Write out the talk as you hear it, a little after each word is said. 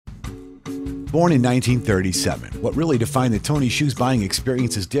Born in 1937, what really defined the Tony Shoes buying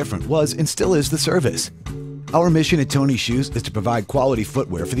experience as different was and still is the service. Our mission at Tony Shoes is to provide quality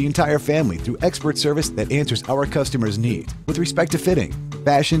footwear for the entire family through expert service that answers our customers' needs with respect to fitting,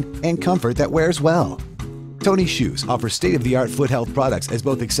 fashion, and comfort that wears well. Tony Shoes offers state-of-the-art foot health products as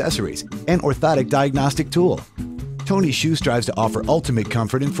both accessories and orthotic diagnostic tool. Tony Shoes strives to offer ultimate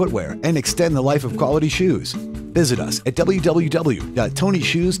comfort in footwear and extend the life of quality shoes. Visit us at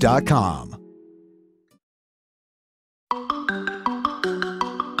www.tonyshoes.com.